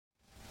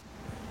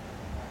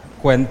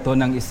kwento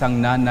ng isang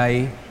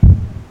nanay.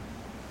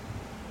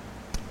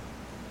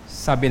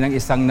 Sabi ng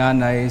isang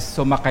nanay,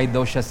 sumakay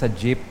daw siya sa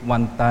jeep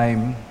one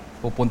time.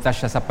 Pupunta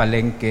siya sa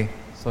palengke,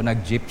 so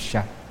nag-jeep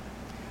siya.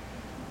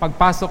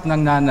 Pagpasok ng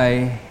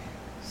nanay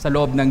sa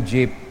loob ng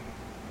jeep,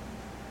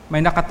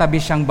 may nakatabi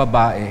siyang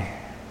babae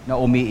na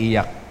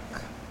umiiyak.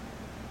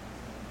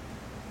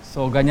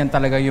 So ganyan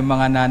talaga yung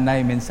mga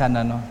nanay, minsan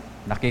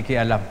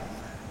nakikialam.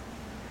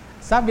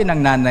 Sabi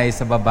ng nanay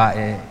sa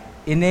babae,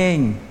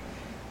 "Ining,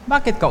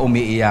 bakit ka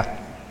umiiyak?"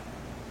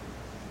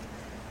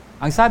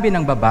 Ang sabi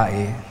ng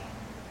babae,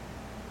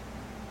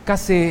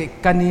 "Kasi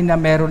kanina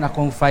meron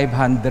akong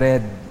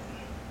 500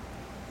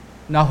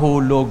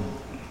 nahulog,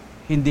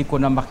 hindi ko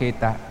na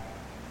makita.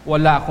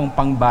 Wala akong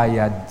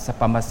pangbayad sa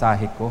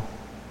pamasahe ko."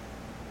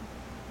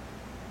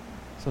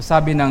 So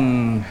sabi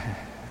ng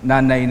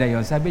nanay na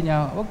yon, sabi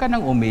niya, "Huwag ka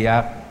nang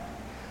umiyak.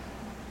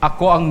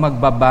 Ako ang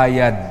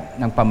magbabayad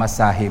ng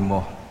pamasahe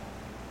mo.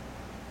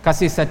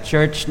 Kasi sa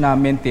church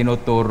namin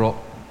tinuturo,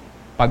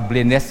 pag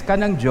blines ka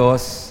ng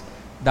Diyos,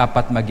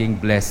 dapat maging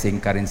blessing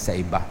ka rin sa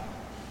iba.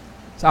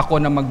 So ako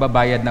na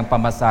magbabayad ng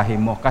pamasahe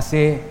mo.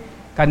 Kasi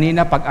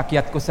kanina pag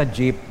akyat ko sa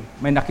jeep,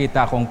 may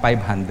nakita akong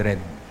 500.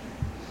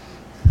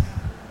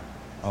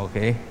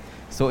 Okay?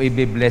 So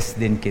i-bless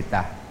din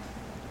kita."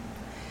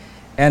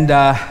 And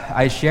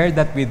I share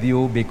that with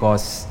you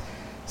because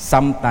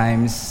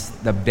sometimes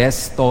the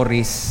best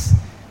stories,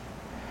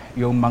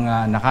 yung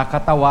mga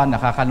nakakatawa,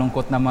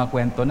 nakakalungkot na mga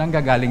kwento,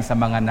 nanggagaling sa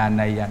mga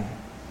nanay yan.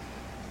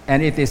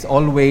 And it is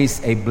always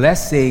a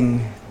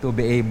blessing to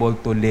be able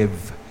to live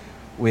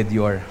with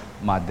your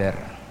mother.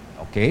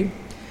 Okay?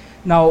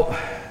 Now,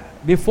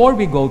 before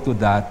we go to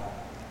that,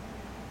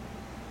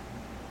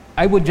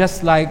 I would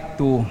just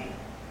like to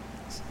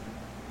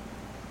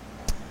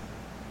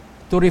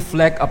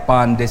reflect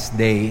upon this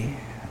day,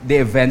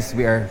 the events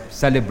we are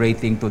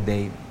celebrating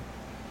today.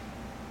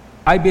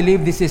 I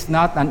believe this is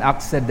not an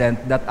accident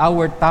that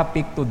our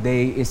topic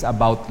today is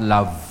about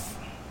love.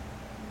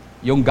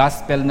 Yung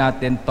gospel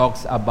natin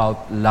talks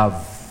about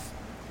love.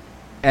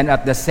 And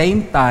at the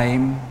same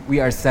time, we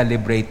are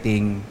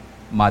celebrating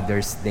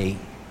Mother's Day.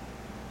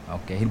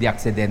 Okay, hindi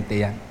aksidente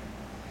yan.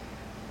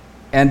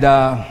 And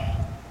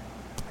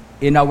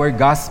in our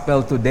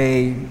gospel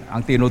today,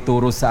 ang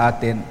tinuturo sa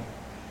atin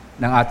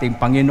ng ating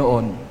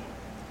Panginoon,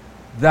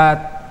 that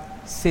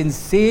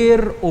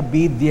sincere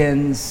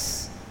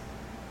obedience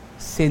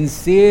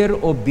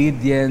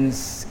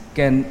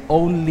can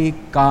only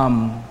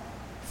come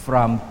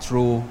from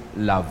true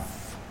love.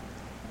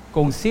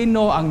 Kung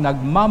sino ang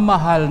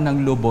nagmamahal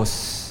ng lubos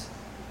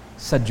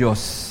sa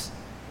Diyos,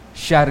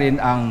 siya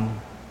rin ang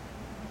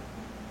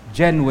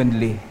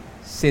genuinely,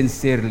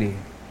 sincerely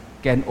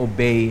can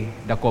obey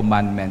the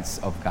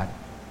commandments of God.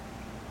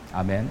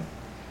 Amen?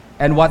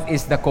 And what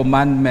is the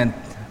commandment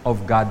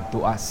of God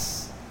to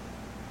us?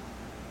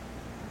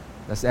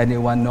 Does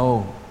anyone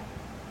know?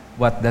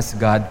 What does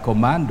God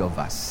command of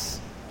us?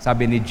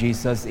 Sabi ni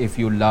Jesus, "If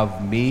you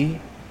love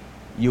me,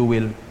 you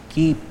will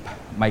keep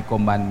my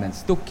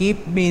commandments." To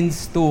keep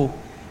means to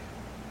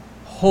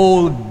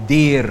hold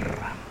dear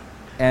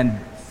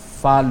and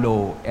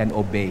follow and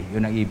obey.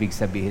 Yun ang ibig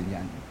sabihin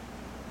yan.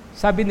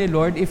 Sabi ni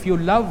Lord, if you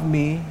love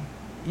me,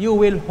 you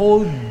will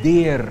hold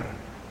dear.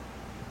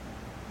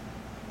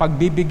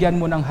 Pagbibigyan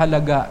mo ng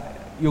halaga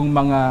yung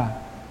mga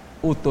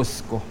utos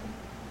ko,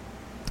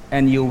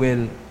 and you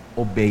will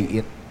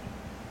obey it.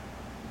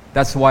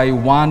 That's why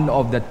one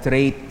of the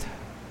trait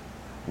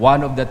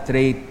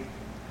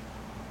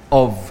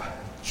of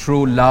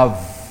true love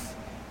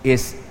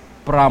is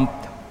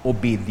prompt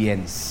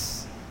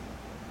obedience.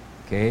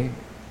 Okay?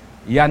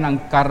 Yan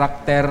ang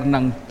karakter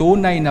ng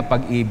tunay na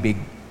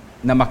pag-ibig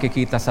na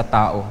makikita sa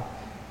tao.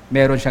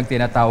 Meron siyang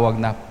tinatawag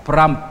na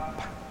prompt,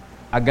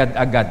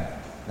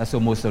 agad-agad na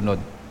sumusunod.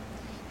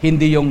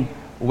 Hindi yung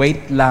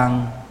wait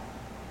lang,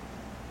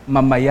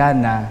 mamaya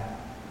na.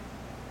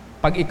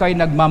 Pag ikaw'y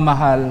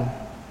nagmamahal,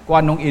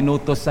 kung anong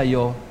inutos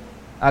sa'yo,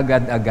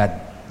 agad-agad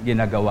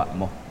ginagawa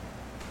mo.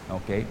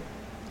 Okay?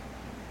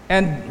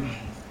 And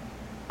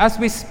as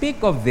we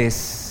speak of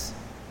this,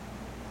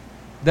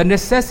 the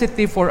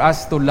necessity for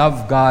us to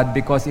love God,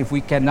 because if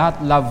we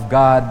cannot love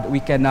God, we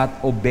cannot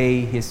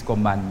obey His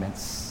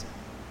commandments.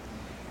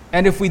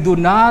 And if we do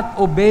not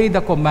obey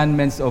the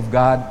commandments of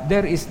God,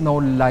 there is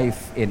no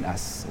life in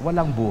us.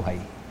 Walang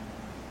buhay.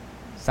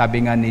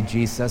 Sabi nga ni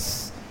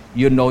Jesus,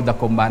 you know the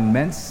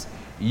commandments,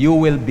 you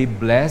will be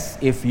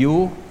blessed if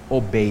you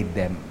obey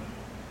them.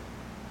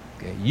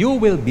 Okay. You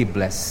will be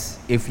blessed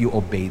if you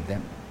obey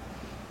them.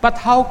 But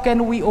how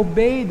can we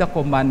obey the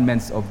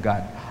commandments of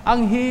God?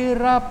 Ang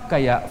hirap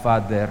kaya,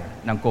 Father,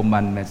 ng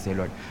commandments ni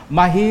Lord.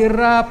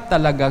 Mahirap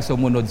talaga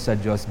sumunod sa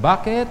Diyos.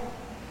 Bakit?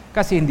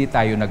 Kasi hindi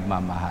tayo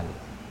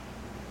nagmamahal.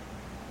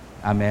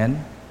 Amen?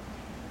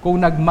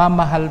 Kung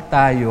nagmamahal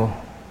tayo,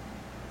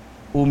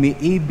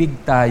 umiibig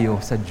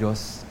tayo sa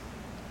Diyos,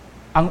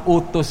 ang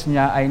utos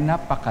niya ay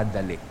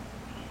napakadali.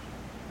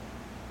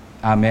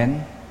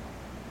 Amen?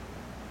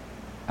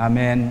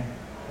 Amen?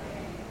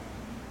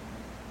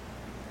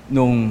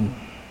 Nung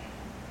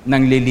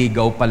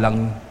nangliligaw pa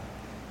lang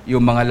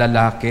Yung mga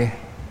lalaki,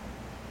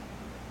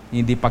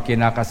 hindi pa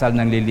kinakasal,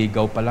 nang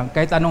liligaw pa lang,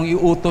 kahit anong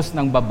iutos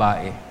ng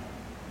babae,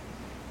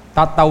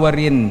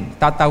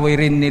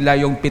 tatawirin nila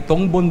yung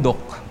 7 bundok,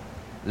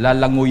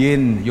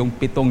 lalanguyin yung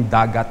 7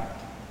 dagat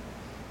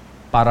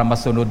para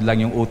masunod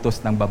lang yung utos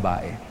ng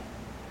babae.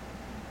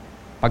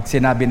 Pag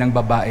sinabi ng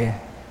babae,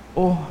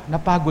 "Oh,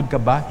 napagod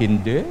ka ba?"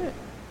 Hindi.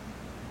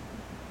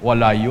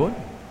 Wala yun.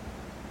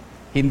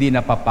 Hindi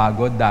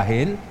napapagod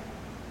dahil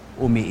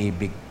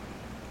umiibig.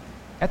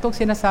 Ito ang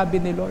sinasabi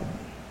ni Lord.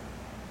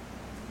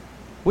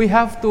 We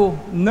have to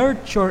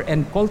nurture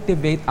and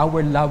cultivate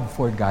our love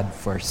for God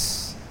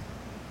first.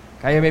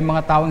 Kaya may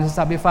mga taong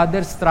sasabi,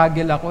 "Father,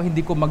 struggle ako,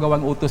 hindi ko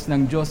magawang utos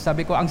ng Diyos."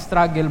 Sabi ko, ang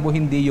struggle mo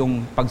hindi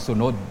yung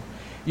pagsunod.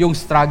 Yung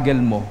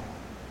struggle mo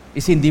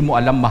is hindi mo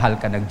alam mahal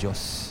ka ng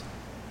Diyos.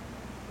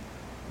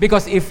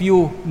 Because if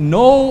you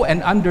know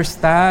and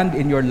understand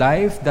in your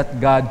life that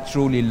God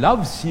truly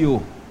loves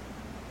you,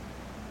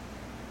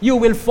 you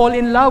will fall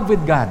in love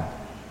with God.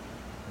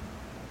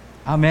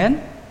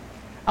 Amen?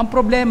 Ang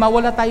problema,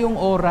 wala tayong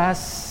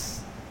oras.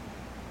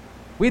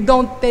 We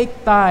don't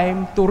take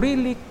time to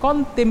really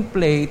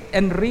contemplate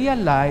and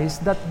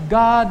realize that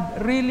God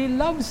really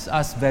loves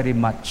us very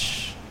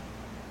much.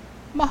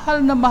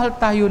 Mahal na mahal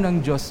tayo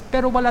ng Diyos,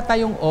 pero wala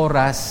tayong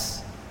oras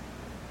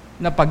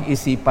na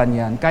pag-isipan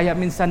yan. Kaya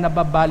minsan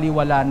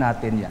nababaliwala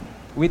natin yan.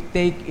 We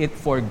take it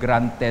for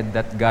granted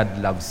that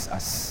God loves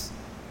us.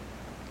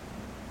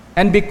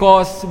 And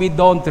because we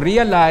don't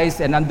realize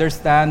and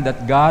understand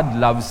that God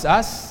loves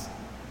us,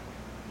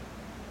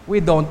 we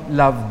don't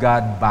love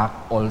God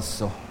back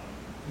also.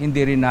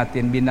 Hindi rin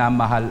natin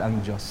binamahal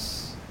ang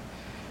Diyos.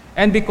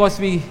 And because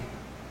we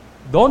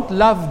don't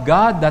love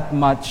God that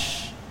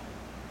much,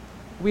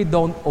 we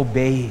don't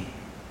obey.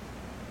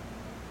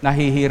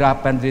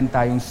 Nahihirapan rin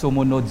tayong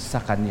sumunod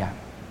sa Kanya.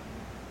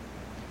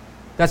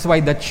 That's why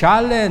the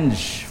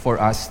challenge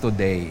for us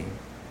today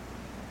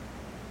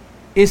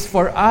is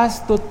for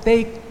us to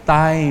take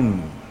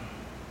time.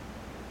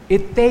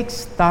 It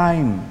takes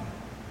time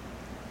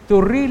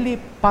to really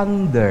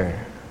ponder.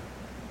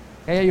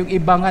 Kaya yung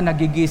iba nga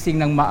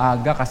nagigising ng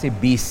maaga kasi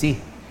busy,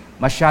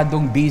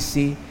 masyadong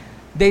busy.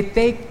 They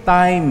take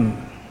time.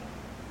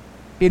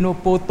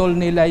 Pinuputol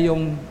nila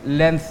yung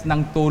length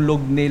ng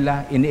tulog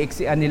nila,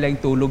 iniiksian nila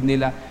yung tulog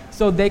nila,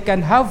 so they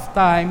can have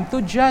time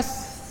to just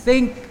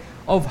think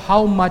of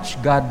how much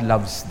God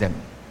loves them.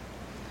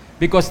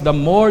 Because the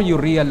more you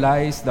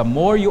realize, the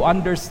more you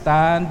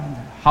understand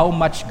how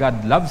much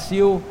God loves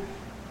you,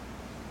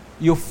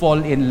 you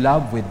fall in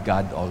love with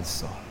God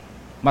also.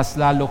 Mas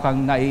lalo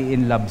kang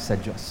nai-in-love sa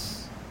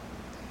Diyos.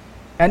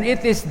 And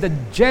it is the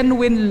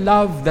genuine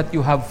love that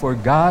you have for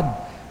God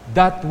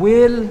that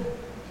will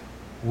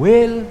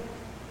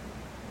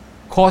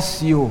cause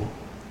you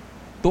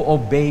to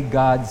obey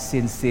God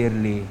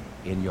sincerely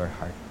in your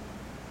heart.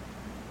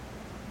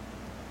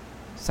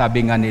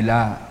 Sabi nga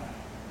nila,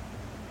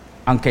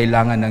 ang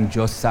kailangan ng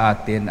Diyos sa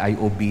atin ay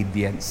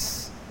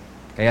obedience.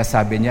 Kaya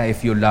sabi niya,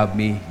 if you love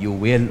me, you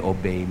will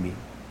obey me.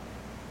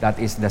 That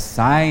is the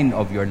sign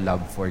of your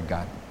love for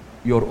God,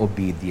 your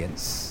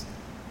obedience,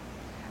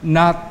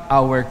 not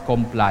our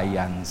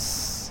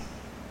compliance.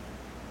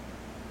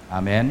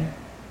 Amen?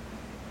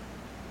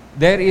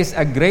 There is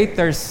a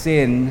greater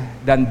sin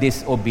than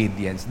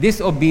disobedience.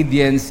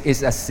 Disobedience is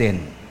a sin.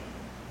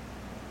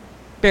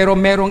 Pero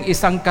merong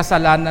isang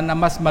kasalanan na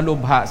mas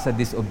malubha sa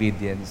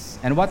disobedience.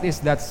 And what is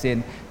that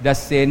sin? The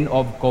sin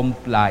of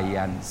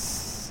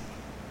compliance.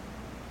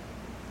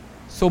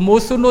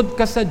 Sumusunod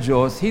ka sa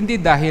Diyos, hindi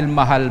dahil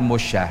mahal mo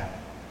siya.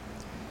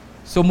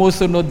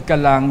 Sumusunod ka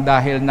lang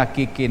dahil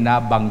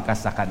nakikinabang ka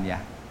sa Kanya.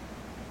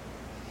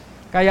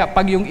 Kaya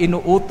pag yung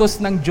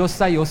inuutos ng Diyos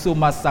sa'yo,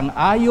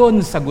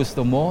 sumasang-ayon sa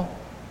gusto mo,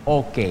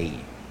 okay.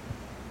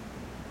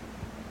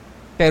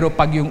 Pero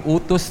pag yung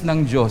utos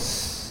ng Diyos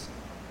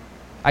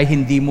ay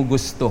hindi mo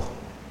gusto,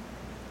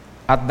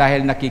 at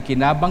dahil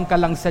nakikinabang ka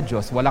lang sa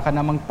Diyos, wala ka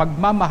namang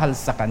pagmamahal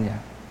sa Kanya,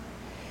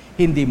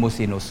 hindi mo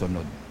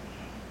sinusunod.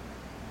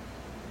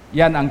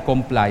 Yan ang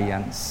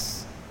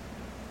compliance.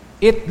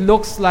 It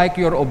looks like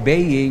you're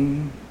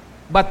obeying,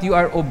 but you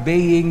are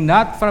obeying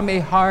not from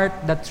a heart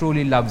that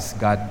truly loves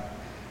God,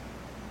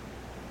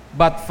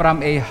 but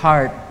from a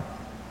heart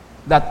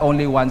that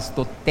only wants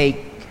to take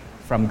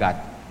from God.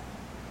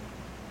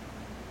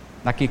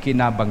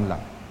 Nakikinabang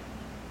lang.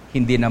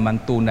 Hindi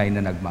naman tunay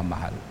na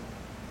nagmamahal.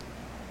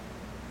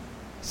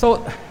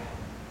 So,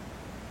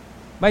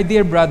 my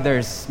dear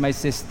brothers, my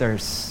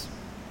sisters,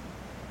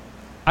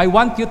 I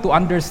want you to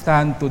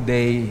understand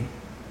today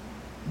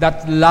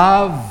that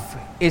love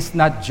is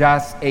not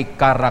just a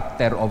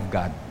character of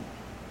God.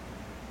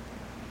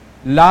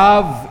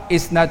 Love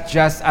is not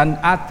just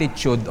an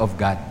attitude of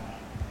God.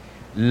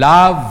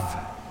 Love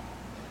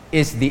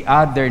is the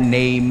other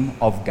name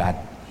of God.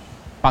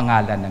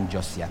 Pangalan ng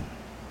Diyos yan.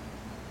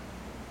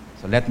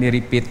 So let me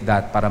repeat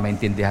that para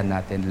maintindihan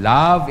natin.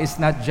 Love is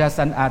not just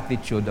an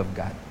attitude of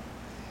God.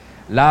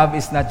 Love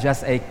is not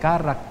just a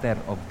character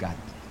of God.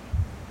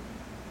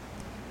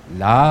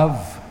 Love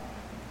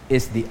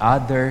is the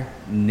other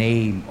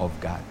name of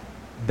God.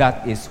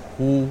 That is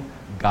who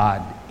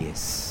God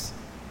is.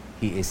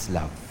 He is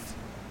love.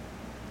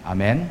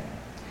 Amen?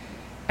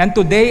 And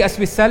today, as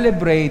we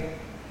celebrate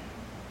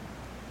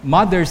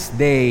Mother's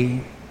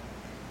Day,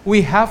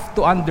 we have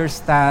to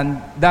understand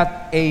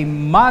that a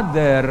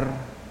mother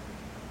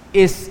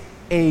is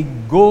a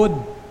good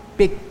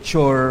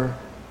picture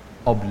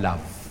of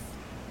love.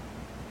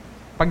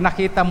 Pag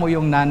nakita mo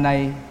yung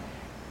nanay,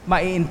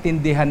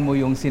 maiintindihan mo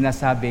yung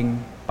sinasabing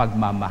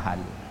pagmamahal.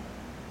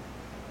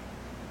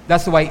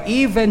 That's why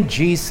even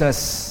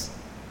Jesus,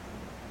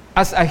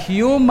 as a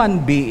human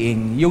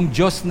being, yung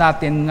Diyos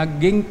natin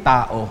naging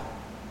tao,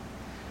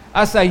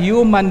 as a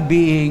human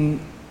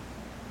being,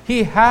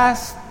 He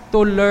has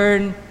to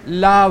learn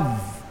love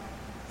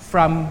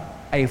from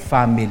a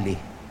family.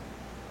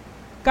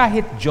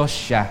 Kahit Diyos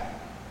siya,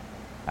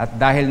 at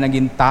dahil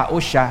naging tao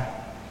siya,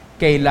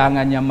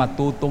 kailangan niya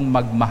matutong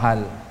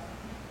magmahal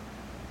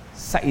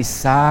sa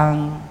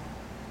isang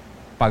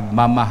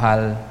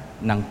pagmamahal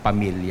ng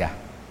pamilya.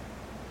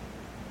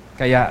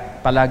 Kaya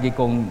palagi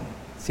kong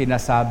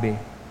sinasabi,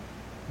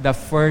 the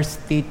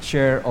first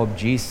teacher of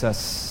Jesus,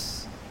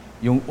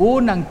 yung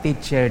unang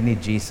teacher ni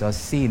Jesus,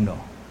 sino?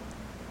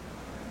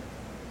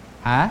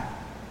 Ha?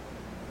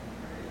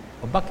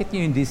 O bakit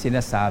niyo hindi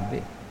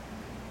sinasabi?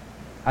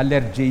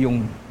 Allergy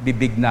yung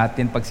bibig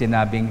natin pag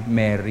sinabing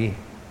Mary.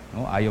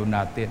 No? Ayaw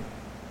natin.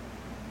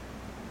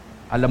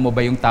 Alam mo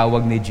ba yung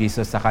tawag ni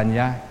Jesus sa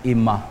kanya?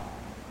 Ima.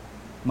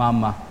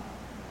 Mama.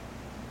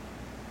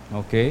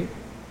 Okay?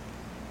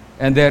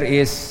 And there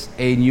is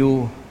a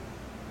new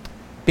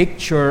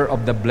picture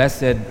of the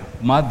Blessed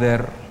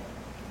Mother,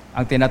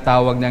 ang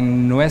tinatawag ng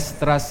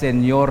Nuestra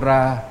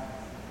Señora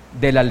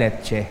de la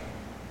Leche.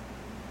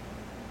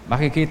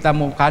 Makikita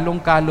mo,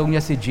 kalong-kalong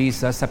niya si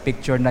Jesus sa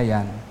picture na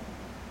yan.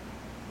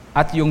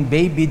 At yung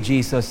baby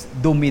Jesus,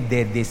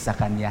 dumidede sa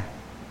kanya.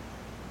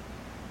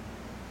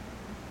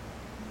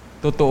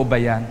 Totoo ba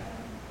yan?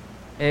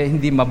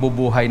 Hindi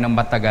mabubuhay ng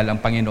matagal ang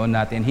Panginoon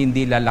natin.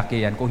 Hindi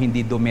lalaki yan kung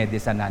hindi dumede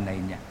sa nanay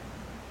niya.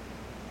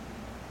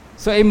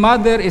 So a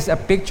mother is a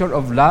picture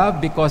of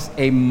love because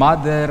a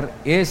mother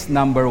is,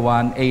 number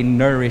one, a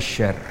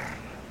nourisher.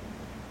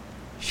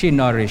 She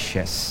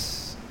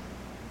nourishes.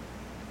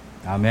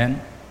 Amen?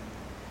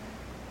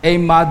 A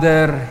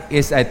mother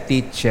is a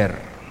teacher.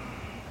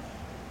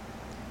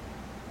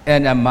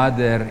 And a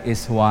mother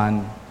is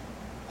one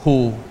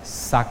who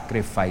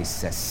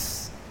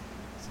sacrifices.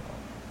 So,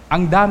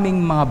 ang daming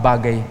mga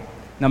bagay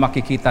na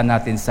makikita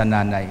natin sa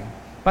nanay.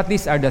 But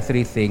these are the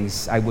three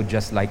things I would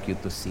just like you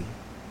to see.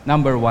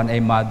 Number one, a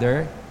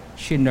mother,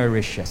 she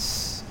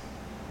nourishes.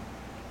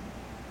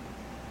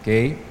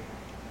 Okay?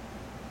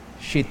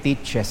 She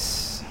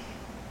teaches.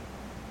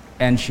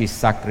 And she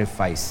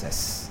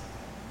sacrifices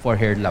for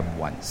her loved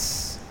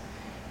ones.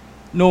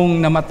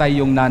 Nung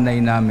namatay yung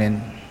nanay namin,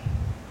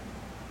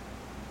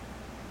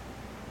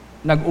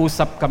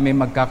 nag-usap kami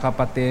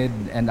magkakapatid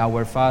and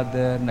our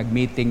father,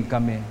 nag-meeting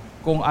kami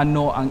kung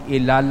ano ang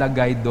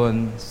ilalagay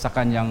doon sa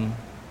kanyang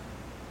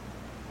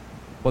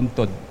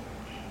puntod.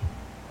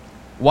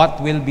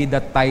 What will be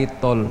the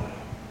title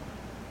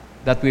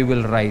that we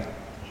will write?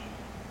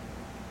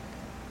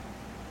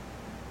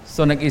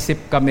 So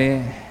nag-isip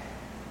kami,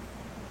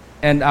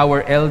 and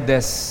our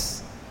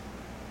eldest,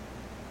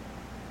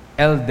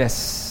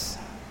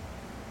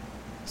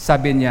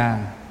 sabi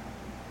niya,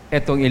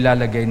 etong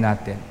ilalagay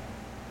natin.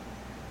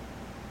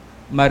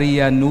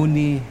 Maria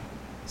Nuni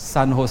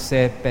San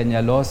Jose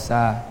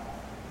Peñalosa,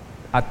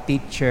 a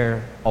teacher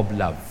of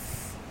love.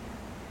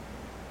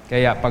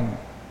 Kaya pag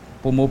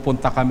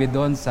pumupunta kami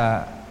doon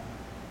sa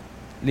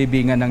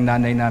libingan ng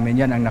nanay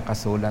namin, yan ang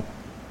nakasulat.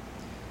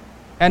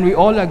 And we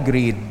all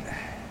agreed,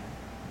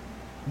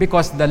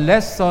 because the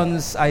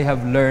lessons I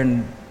have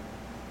learned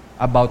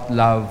about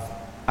love,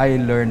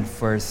 I learned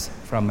first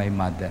from my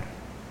mother.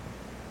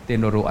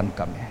 Tinuruan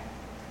kami.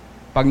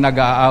 Pag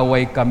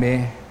nag-aaway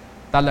kami,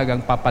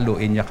 talagang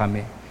papaluin niya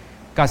kami.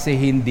 Kasi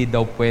hindi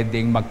daw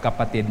pwedeng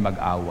magkapatid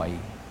mag-away.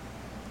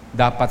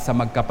 Dapat sa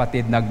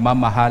magkapatid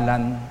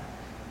nagmamahalan.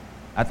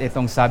 At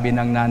itong sabi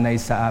ng nanay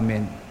sa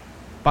amin,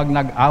 pag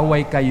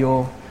nag-away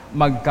kayo,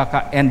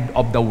 magkaka-end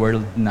of the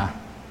world na.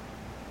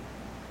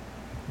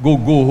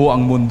 Guguho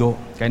ang mundo.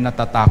 Kaya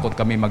natatakot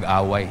kami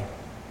mag-away.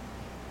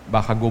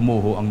 Baka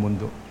gumuho ang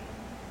mundo.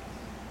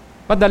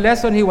 But the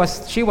lesson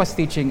she was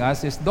teaching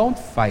us is don't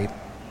fight.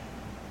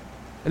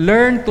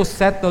 Learn to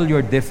settle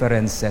your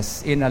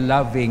differences in a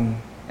loving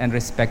and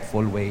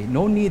respectful way.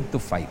 No need to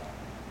fight.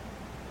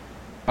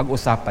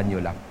 Pag-usapan nyo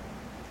lang.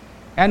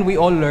 And we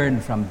all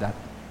learn from that.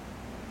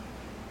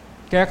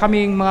 Kaya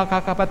kaming mga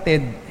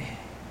kakapatid,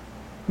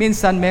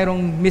 minsan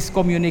merong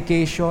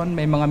miscommunication,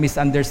 may mga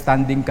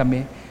misunderstanding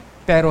kami,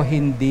 pero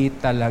hindi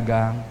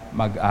talagang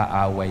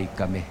mag-aaway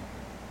kami.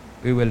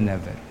 We will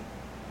never.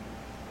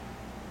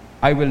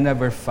 I will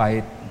never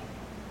fight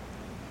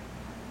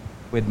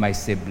with my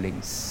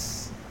siblings.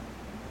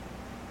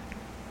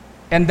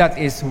 And that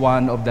is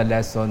one of the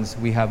lessons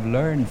we have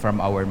learned from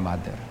our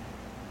mother.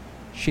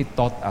 She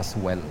taught us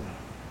well.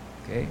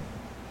 Okay?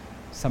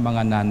 Sa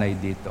mga nanay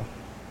dito.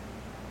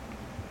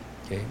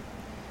 Okay?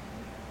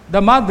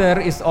 The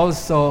mother is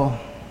also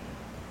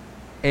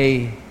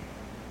a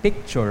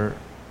picture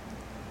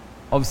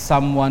of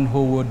someone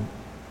who would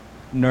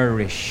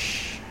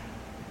nourish.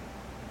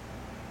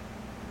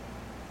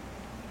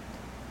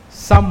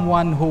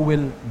 Someone who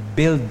will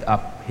build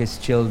up his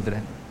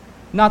children,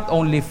 not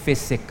only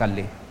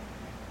physically,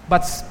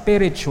 but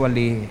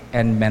spiritually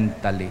and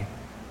mentally.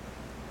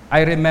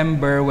 I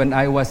remember when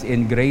I was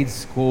in grade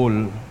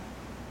school,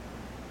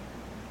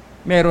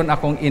 meron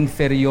akong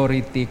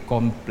inferiority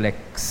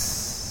complex.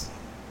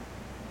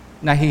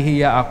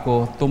 Nahihiya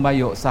ako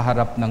tumayo sa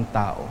harap ng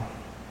tao.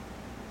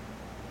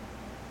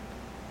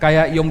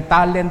 Kaya yung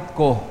talent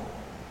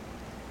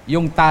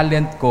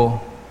ko,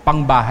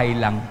 pangbahay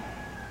lang.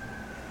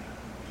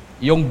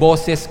 Yung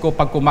boses ko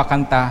pag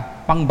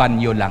kumakanta,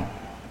 pangbanyo lang.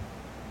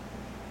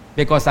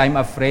 Because I'm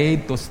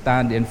afraid to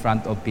stand in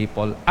front of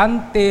people.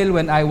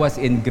 Until when I was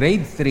in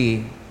grade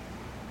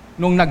 3,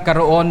 nung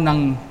nagkaroon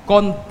ng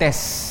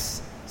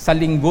contest sa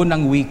linggo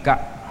ng wika,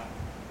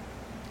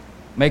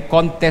 may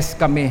contest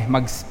kami,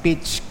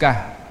 mag-speech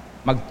ka,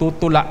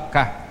 magtutula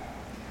ka.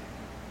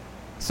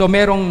 So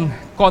merong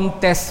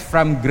contest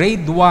from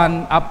grade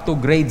 1 up to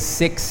grade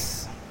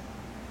 6.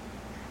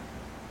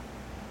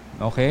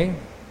 Okay?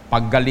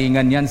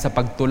 Paggalingan yan sa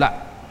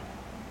pagtula.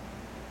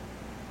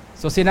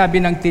 So sinabi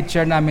ng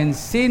teacher namin,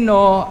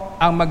 sino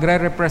ang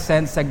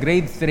magre-represent sa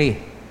grade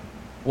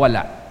 3?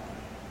 Wala.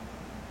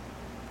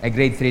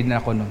 Grade 3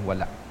 na ako nun,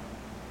 wala.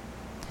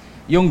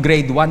 Yung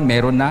grade 1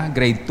 meron na,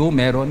 grade 2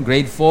 meron,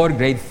 grade 4,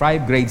 grade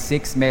 5, grade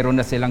 6 meron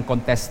na silang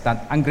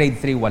contestant. Ang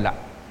grade 3 wala.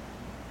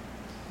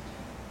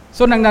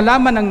 So nang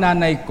nalaman ng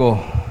nanay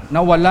ko na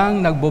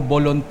walang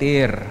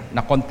nagbo-volunteer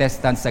na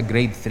contestant sa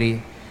grade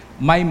 3,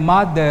 my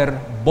mother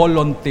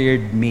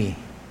volunteered me.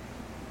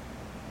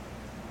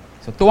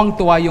 So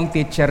tuwang-tuwa yung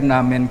teacher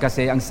namin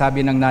kasi ang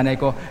sabi ng nanay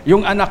ko,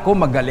 yung anak ko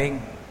magaling.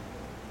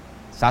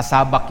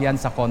 Sasabak yan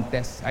sa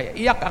contest.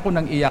 Ay, iyak ako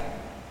ng iyak.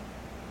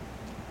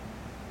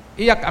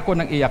 Iyak ako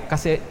ng iyak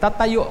kasi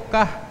tatayo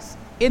ka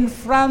in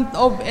front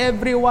of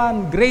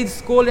everyone. Grade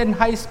school and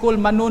high school,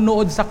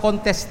 manunood sa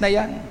contest na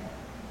yan.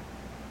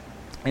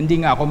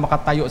 Hindi nga ako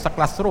makatayo sa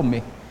classroom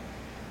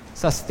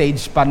sa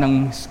stage pa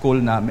ng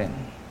school namin.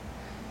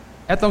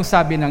 Etong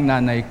sabi ng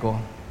nanay ko,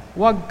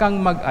 huwag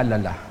kang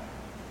mag-alala.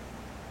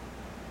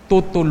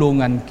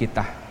 Tutulungan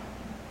kita.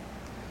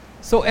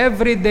 So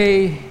every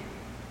day,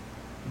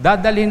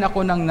 dadalhin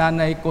ako ng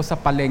nanay ko sa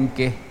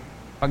palengke.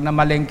 Pag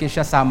namalengke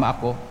siya, sama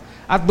ako.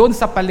 At doon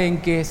sa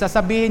palengke,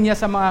 sasabihin niya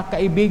sa mga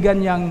kaibigan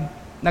niyang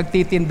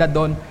nagtitinda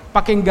doon,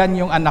 pakinggan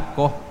yung anak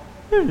ko.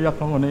 Iyak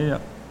ako na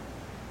iyak.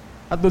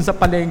 At doon sa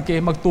palengke,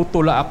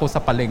 magtutula ako sa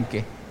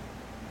palengke.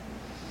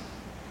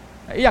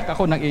 Iyak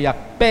ako ng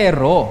iyak.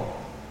 Pero,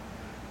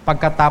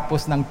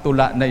 pagkatapos ng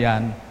tula na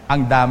yan,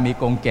 ang dami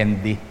kong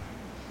candy.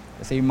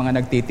 Kasi yung mga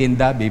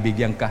nagtitinda,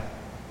 bibigyan ka.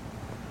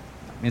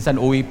 Minsan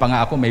uwi pa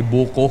nga ako, may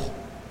buko.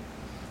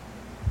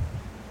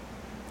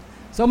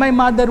 So my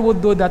mother would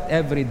do that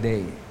every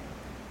day.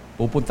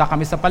 Pupunta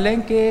kami sa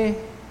palengke,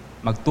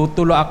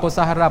 magtutulo ako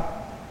sa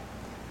harap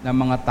ng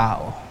mga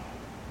tao.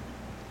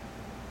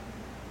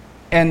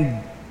 And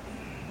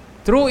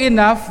true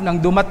enough, nang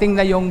dumating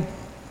na yung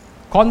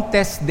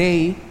contest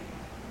day,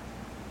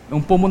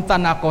 nung pumunta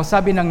na ako,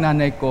 sabi ng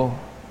nanay ko,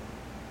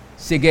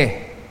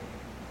 sige,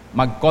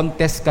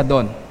 mag-contest ka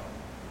doon.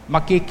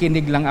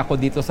 Makikinig lang ako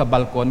dito sa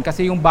balkon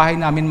kasi yung bahay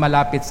namin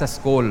malapit sa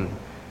school.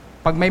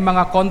 Pag may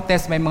mga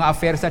contest, may mga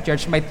affair sa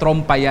church, may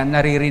trompa yan,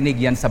 naririnig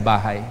yan sa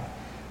bahay.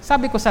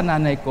 Sabi ko sa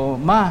nanay ko,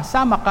 Ma,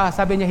 sama ka.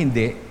 Sabi niya,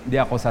 hindi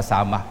ako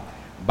sasama.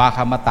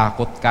 Baka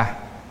matakot ka.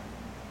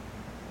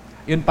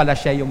 Yun pala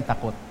siya yung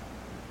takot.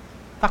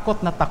 Takot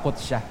na takot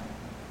siya.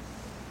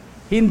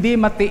 Hindi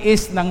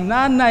matiis ng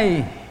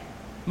nanay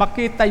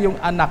makita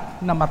yung anak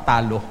na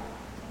matalo.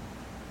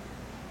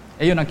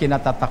 Yun ang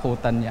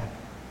kinatatakutan niya.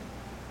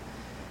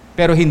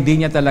 Pero hindi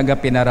niya talaga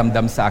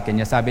pinaramdam sa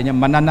akin. Sabi niya,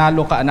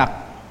 mananalo ka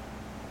anak.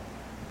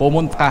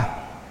 Pumunta ka.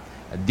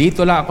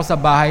 Dito lang ako sa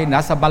bahay,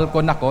 nasa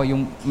balkon ako,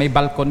 yung may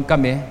balkon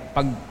kami.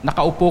 Pag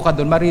nakaupo ka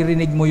doon,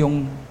 maririnig mo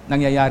yung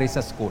nangyayari sa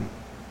school.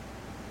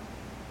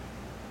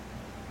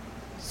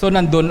 So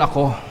nandun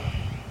ako.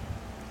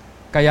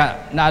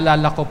 Kaya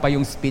naalala ko pa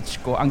yung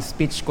speech ko. Ang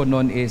speech ko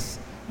noon is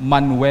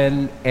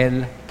Manuel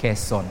L.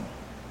 Quezon.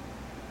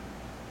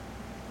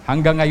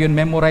 Hanggang ngayon,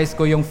 memorize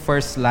ko yung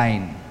first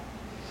line.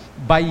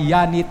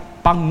 Bayanit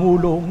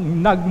Pangulong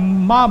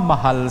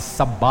nagmamahal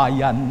sa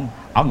bayan,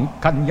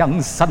 ang kanyang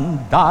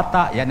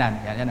sandata.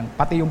 Yan.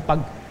 Pati yung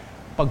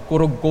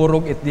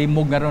pagkurog-kurog, di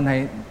mo garon,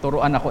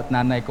 turuan ako at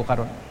nanay ko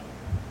karon.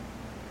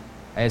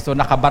 So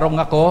nakabarong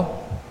ako,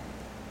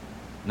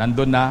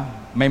 nandun na,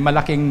 may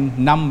malaking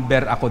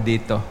number ako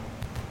dito.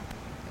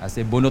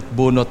 Kasi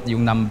bunot-bunot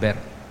yung number.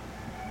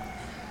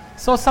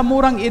 So sa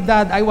murang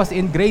edad, I was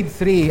in grade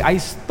 3, I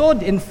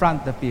stood in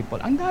front of people.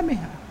 Ang dami,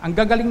 ang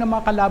gagaling ng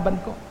mga kalaban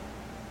ko.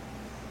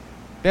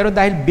 Pero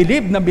dahil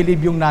believe na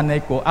believe yung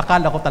nanay ko,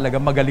 akala ko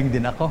talaga magaling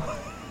din ako.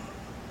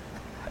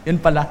 Yun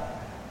pala,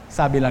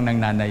 sabi lang ng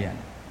nanay yan.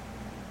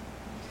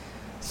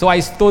 So I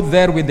stood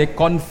there with the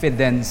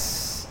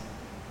confidence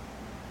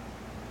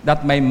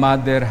that my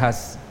mother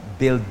has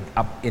built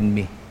up in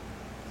me.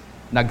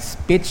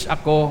 Nag-speech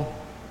ako,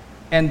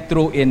 and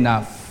true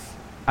enough,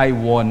 I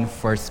won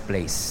first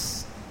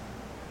place.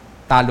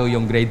 Talo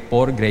yung grade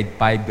 4, grade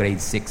 5,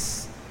 grade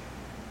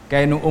 6.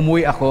 Kaya nung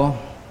umuwi ako,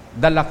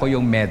 dala ko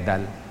yung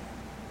medal.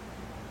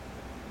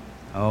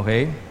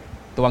 Okay?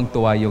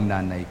 Tuwang-tuwa yung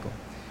nanay ko.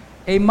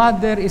 A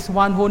mother is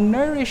one who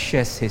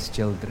nourishes his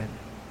children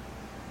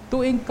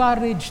to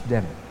encourage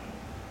them.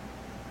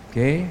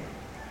 Okay?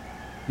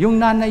 Yung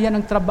nanay yan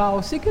ang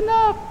trabaho, sige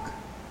nak,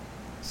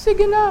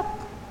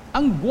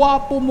 ang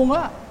gwapo mo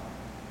nga.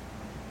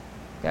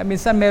 Kaya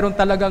minsan meron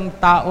talagang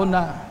tao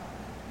na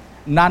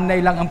nanay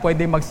lang ang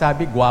pwede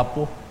magsabi,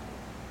 gwapo.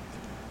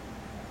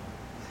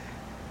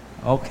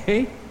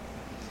 Okay?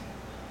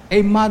 A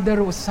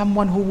mother was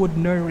someone who would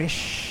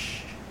nourish.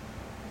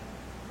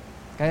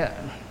 Kaya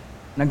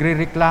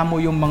nagrereklamo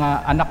yung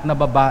mga anak na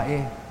babae.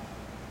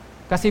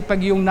 Kasi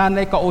pag yung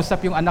nanay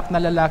kausap yung anak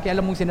na lalaki,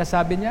 alam mong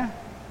sinasabi niya?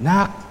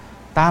 Nak,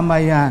 tama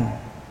yan.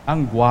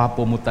 Ang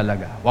gwapo mo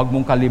talaga. Huwag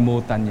mong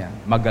kalimutan yan.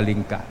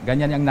 Magaling ka.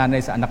 Ganyan yung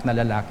nanay sa anak na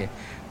lalaki.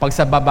 Pag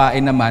sa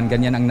babae naman,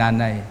 ganyan ang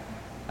nanay.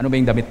 Ano ba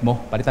yung damit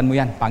mo? Palitan mo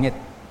yan. Pangit.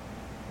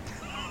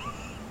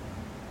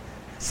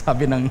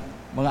 Sabi ng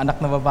mga anak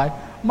na babae,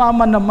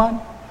 mama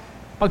naman.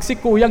 Pag si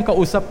kuyang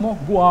kausap mo,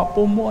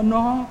 gwapo mo,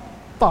 anak.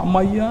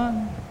 Tama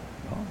yan.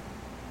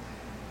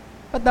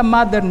 But the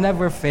mother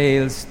never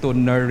fails to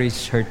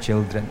nourish her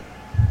children.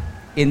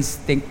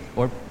 Instinct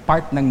or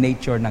part ng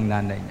nature ng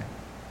nanay niya.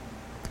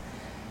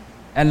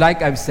 And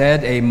like I've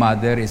said, a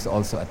mother is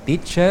also a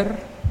teacher,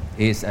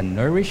 is a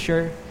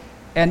nourisher,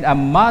 and a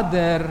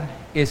mother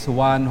is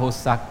one who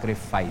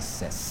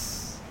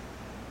sacrifices.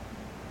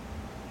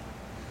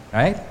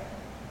 Right?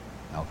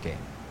 Okay.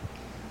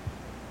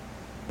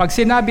 Pag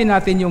sinabi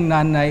natin yung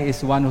nanay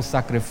is one who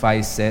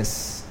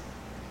sacrifices,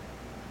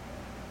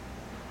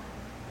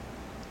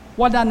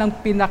 wala nang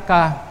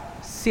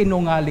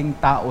pinaka-sinungaling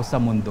tao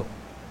sa mundo,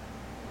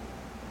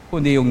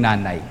 kundi yung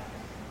nanay.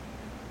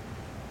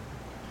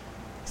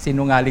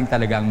 Sinungaling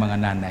talaga ang mga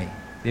nanay.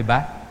 Di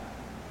ba?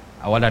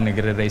 Wala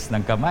nagre-raise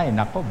ng kamay.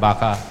 Nako,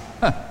 baka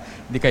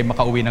hindi kayo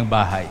makauwi ng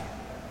bahay.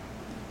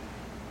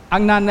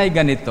 Ang nanay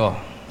ganito,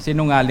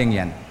 sinungaling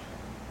yan.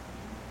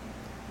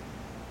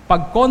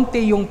 Pag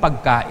konti yung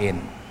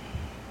pagkain,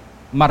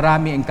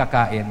 marami ang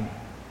kakain,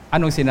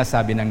 anong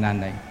sinasabi ng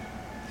nanay?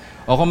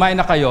 O kumain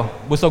na kayo,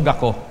 busog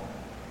ako.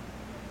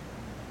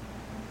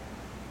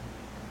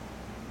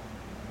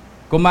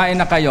 Kumain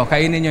na kayo,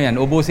 kainin nyo yan,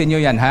 ubusin nyo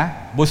yan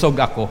ha, busog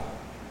ako.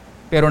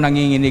 Pero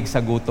nanginginig sa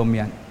gutom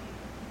yan.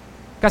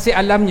 Kasi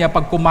alam niya,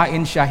 pag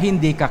kumain siya,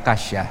 hindi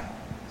kakasya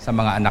sa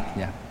mga anak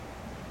niya.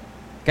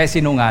 Kaya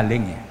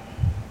sinungaling eh.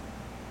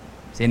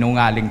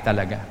 Sinungaling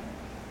talaga.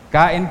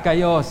 Kain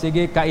kayo,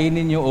 sige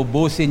kainin nyo,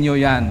 ubusin nyo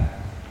yan.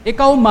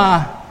 Ikaw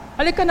ma,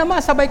 halika na ma,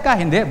 sabay ka.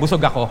 Hindi,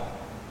 busog ako.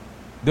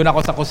 Doon ako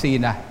sa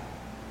kusina.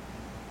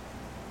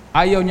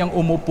 Ayaw niyang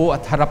umupo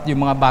at harap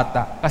yung mga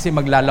bata kasi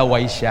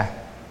maglalaway siya.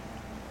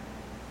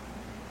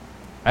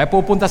 Ay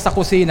pupunta sa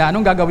kusina.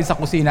 Anong gagawin sa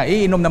kusina?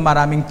 Iinom ng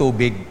maraming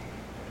tubig.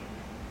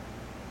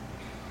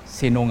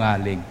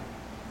 Sinungaling.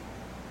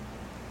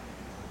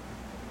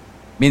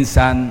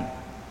 Minsan,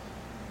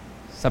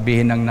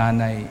 sabihin ng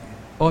nanay,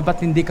 oh, ba't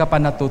hindi ka pa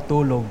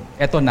natutulog?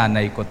 Eto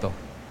nanay ko to.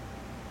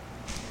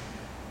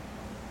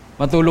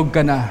 Matulog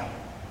ka na.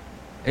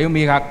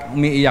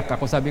 Umiiyak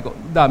ako. Sabi ko,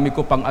 dami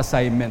ko pang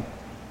assignment.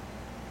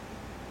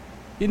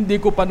 Hindi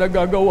ko pa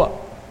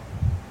nagagawa.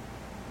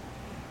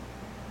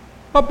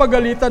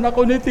 Papagalitan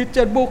ako ni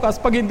teacher bukas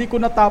pag hindi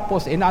ko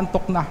natapos.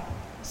 Inaantok na.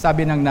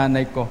 Sabi ng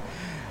nanay ko,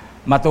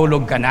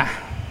 matulog ka na.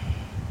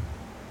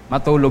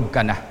 Matulog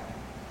ka na.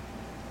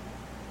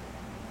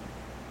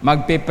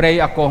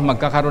 Magpe-pray ako,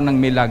 magkakaroon ng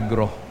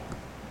milagro.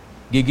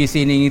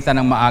 Gigisingin kita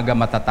ng maaga,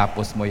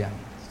 matatapos mo yan.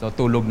 So,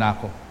 tulog na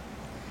ako.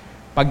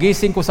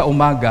 Pagising ko sa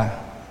umaga,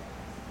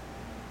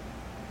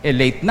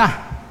 late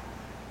na.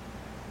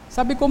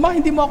 Sabi ko, ma,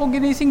 hindi mo ako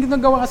ginising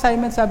ginagawang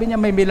assignment. Sabi niya,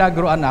 may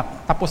milagro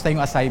anak, tapos na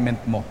yung assignment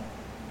mo.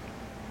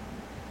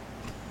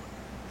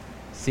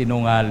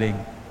 Sinungaling.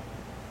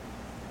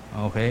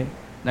 Okay?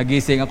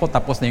 Nagising ako,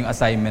 tapos na yung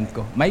assignment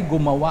ko. May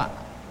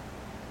gumawa.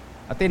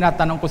 At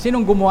tinatanong ko,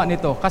 sinong gumawa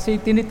nito? Kasi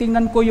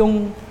tinitingnan ko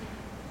yung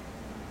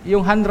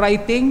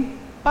handwriting,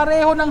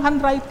 pareho ng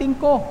handwriting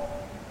ko.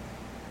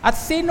 At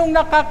sinong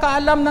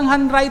nakakaalam ng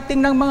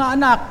handwriting ng mga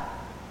anak?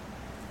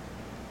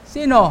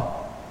 Sino?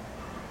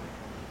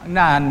 Ang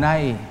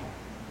nanay.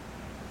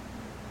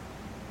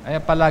 Kaya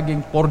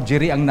palaging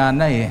forgery ang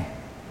nanay eh.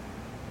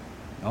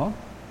 No?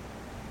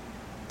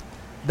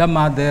 The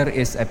mother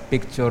is a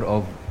picture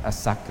of a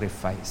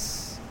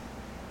sacrifice.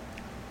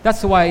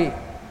 That's why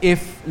if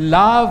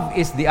love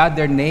is the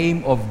other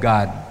name of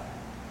God,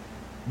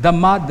 the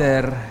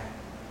mother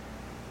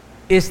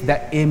is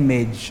the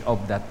image of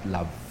that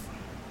love.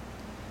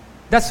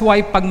 That's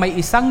why pag may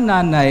isang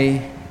nanay,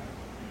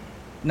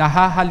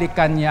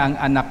 nahahalikan niya ang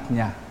anak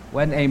niya.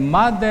 When a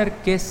mother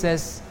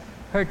kisses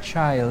her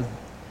child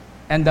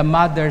and the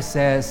mother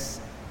says,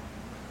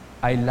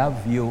 I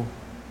love you,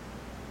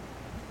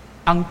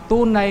 Ang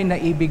tunay na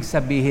ibig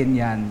sabihin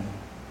yan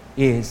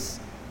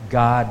is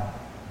God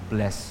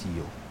bless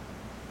you.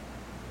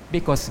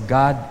 Because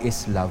God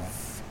is love.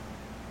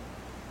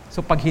 So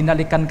pag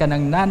hinalikan ka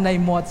ng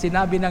nanay mo at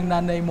sinabi ng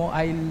nanay mo,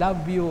 I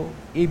love you,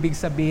 ibig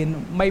sabihin,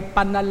 may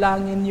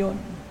panalangin yun.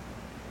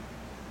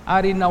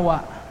 Ari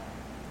nawa,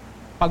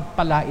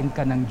 pagpalain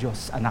ka ng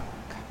Diyos, anak.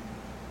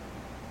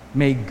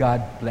 May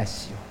God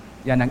bless you.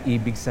 Yan ang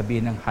ibig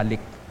sabihin ng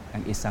halik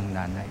ng isang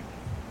nanay.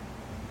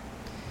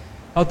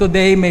 Now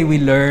today, may we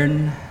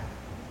learn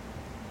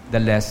the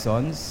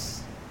lessons.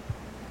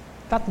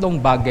 3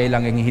 bagay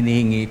lang ang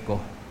hinihingi ko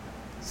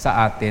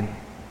sa atin.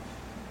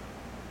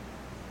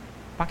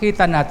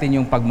 Pakita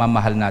natin yung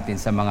pagmamahal natin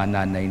sa mga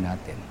nanay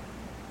natin.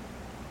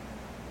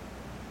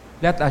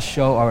 Let us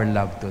show our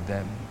love to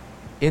them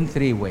in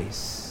 3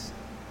 ways.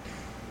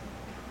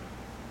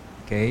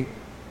 Okay?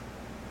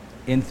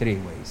 In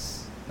 3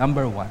 ways.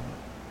 Number 1,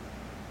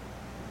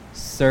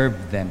 serve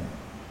them.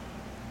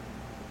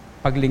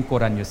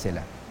 Paglingkuran nyo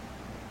sila.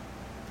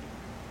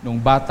 Nung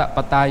bata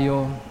pa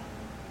tayo,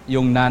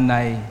 yung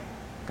nanay,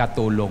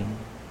 katulong.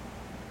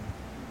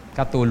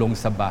 Katulong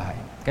sa bahay.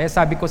 Kaya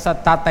sabi ko sa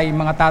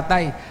mga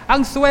tatay,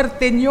 ang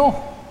swerte nyo.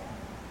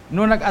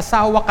 Nung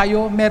nag-asawa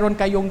kayo, meron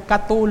kayong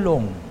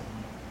katulong.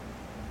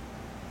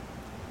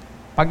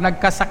 Pag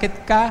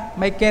nagkasakit ka,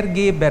 may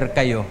caregiver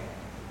kayo.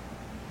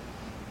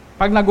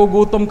 Pag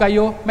nagugutom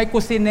kayo, may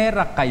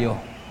kusinera kayo.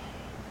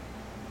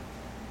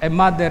 A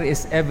mother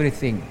is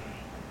everything.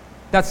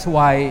 That's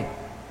why,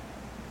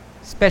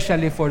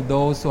 especially for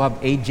those who have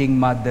aging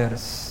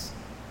mothers,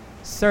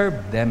 serve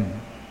them.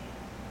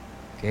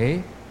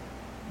 Okay?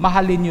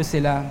 Mahalin nyo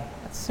sila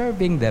at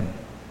serving them.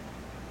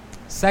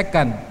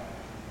 Second,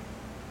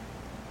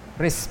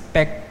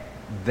 respect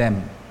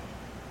them.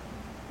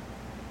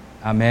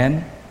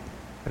 Amen?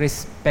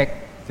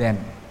 Respect them.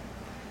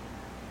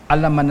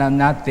 Alaman na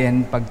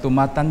natin, pag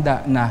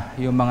tumatanda na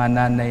yung mga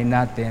nanay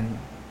natin,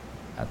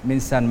 at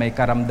minsan may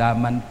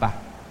karamdaman pa,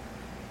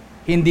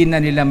 hindi na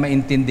nila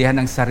maintindihan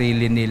ang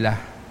sarili nila.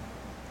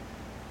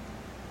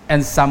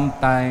 And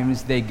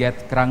sometimes they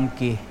get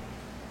cranky.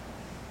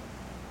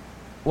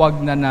 Huwag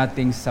na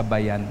nating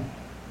sabayan.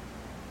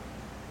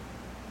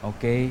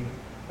 Okay?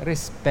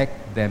 Respect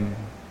them.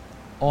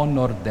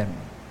 Honor them.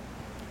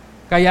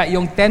 Kaya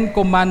yung 10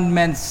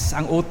 Commandments,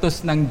 ang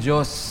utos ng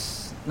Diyos,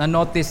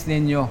 na-notice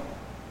ninyo,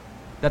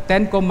 the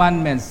 10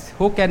 Commandments,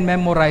 who can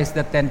memorize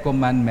the 10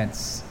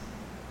 Commandments?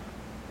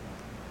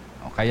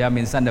 O kaya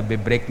minsan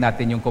nabe-break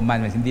natin yung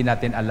commandments, hindi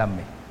natin alam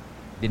eh.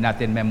 Hindi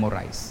natin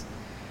memorize.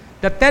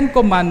 The 10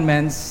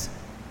 Commandments,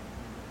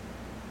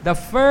 the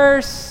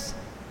first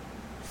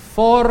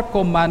 4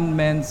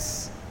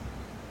 commandments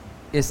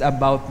is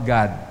about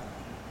God.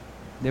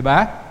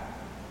 Diba?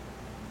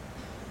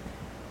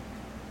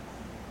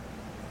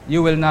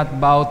 You will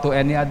not bow to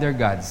any other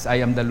gods.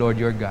 I am the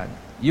Lord your God.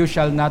 You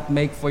shall not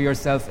make for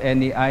yourself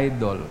any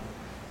idol.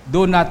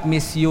 Do not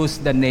misuse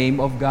the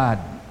name of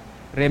God.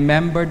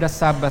 Remember the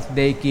Sabbath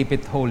day, keep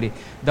it holy.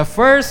 The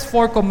first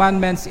 4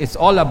 commandments is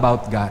all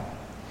about God.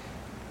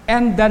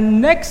 And the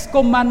next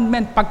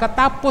commandment,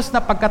 pagkatapos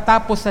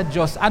sa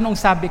Diyos, anong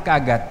sabi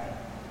kaagad?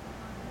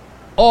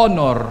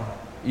 Honor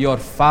your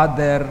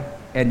father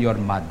and your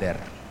mother.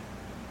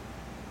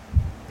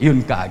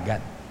 Yun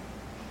kaagad.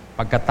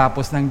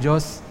 Pagkatapos ng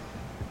Diyos,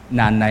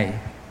 nanay,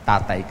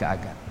 tatay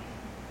kaagad.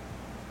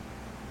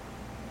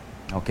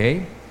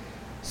 Okay?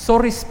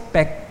 So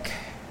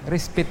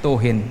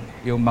respetuhin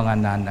yung mga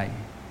nanay.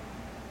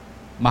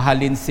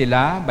 Mahalin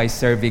sila by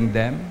serving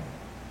them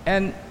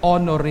and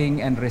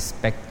honoring and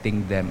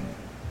respecting them.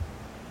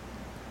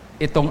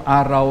 Itong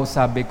araw,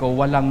 sabi ko,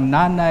 walang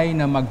nanay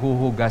na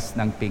maghuhugas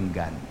ng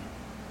pinggan.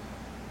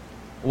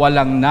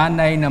 Walang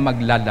nanay na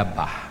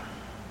maglalaba.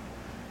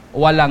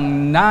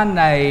 Walang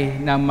nanay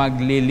na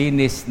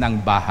maglilinis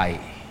ng bahay.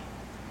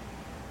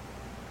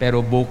 Pero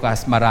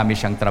bukas, marami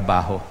siyang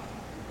trabaho.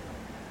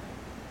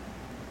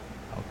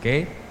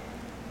 Okay?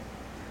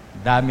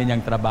 Dami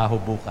niyang trabaho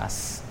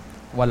bukas.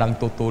 Walang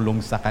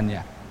tutulong sa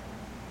kanya.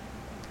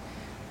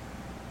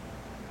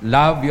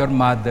 Love your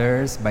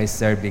mothers by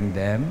serving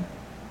them,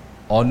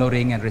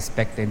 honoring and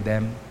respecting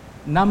them.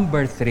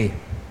 Number 3,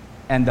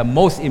 and the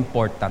most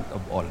important of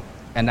all,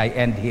 and I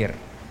end here.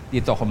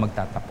 Dito ako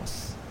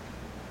magtatapos.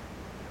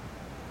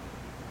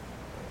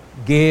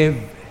 Give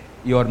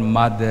your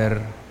mother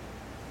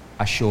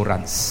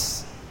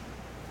assurance.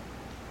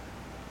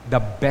 The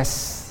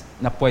best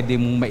na pwede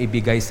mong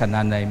maibigay sa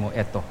nanay mo,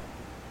 eto.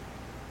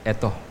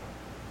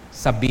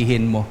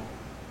 Sabihin mo,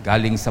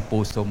 galing sa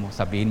puso mo,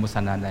 sabihin mo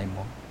sa nanay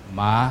mo,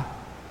 Ma,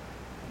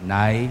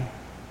 Nay,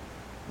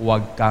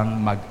 huwag kang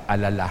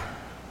mag-alala.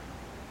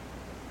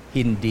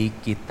 Hindi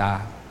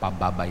kita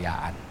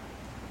pababayaan.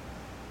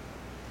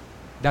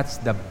 That's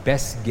the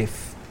best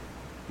gift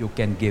you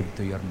can give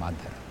to your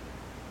mother.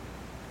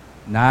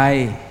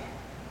 Nay,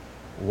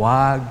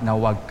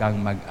 huwag kang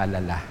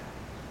mag-alala.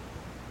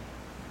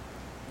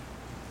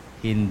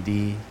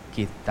 Hindi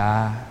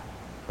kita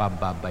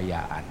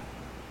pababayaan.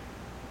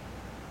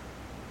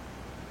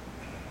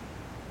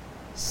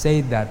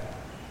 Say that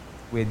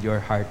with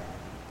your heart.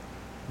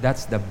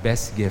 that's the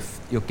best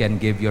gift you can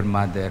give your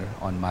mother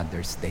on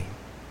Mother's Day.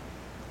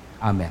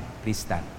 Amen. Please stand.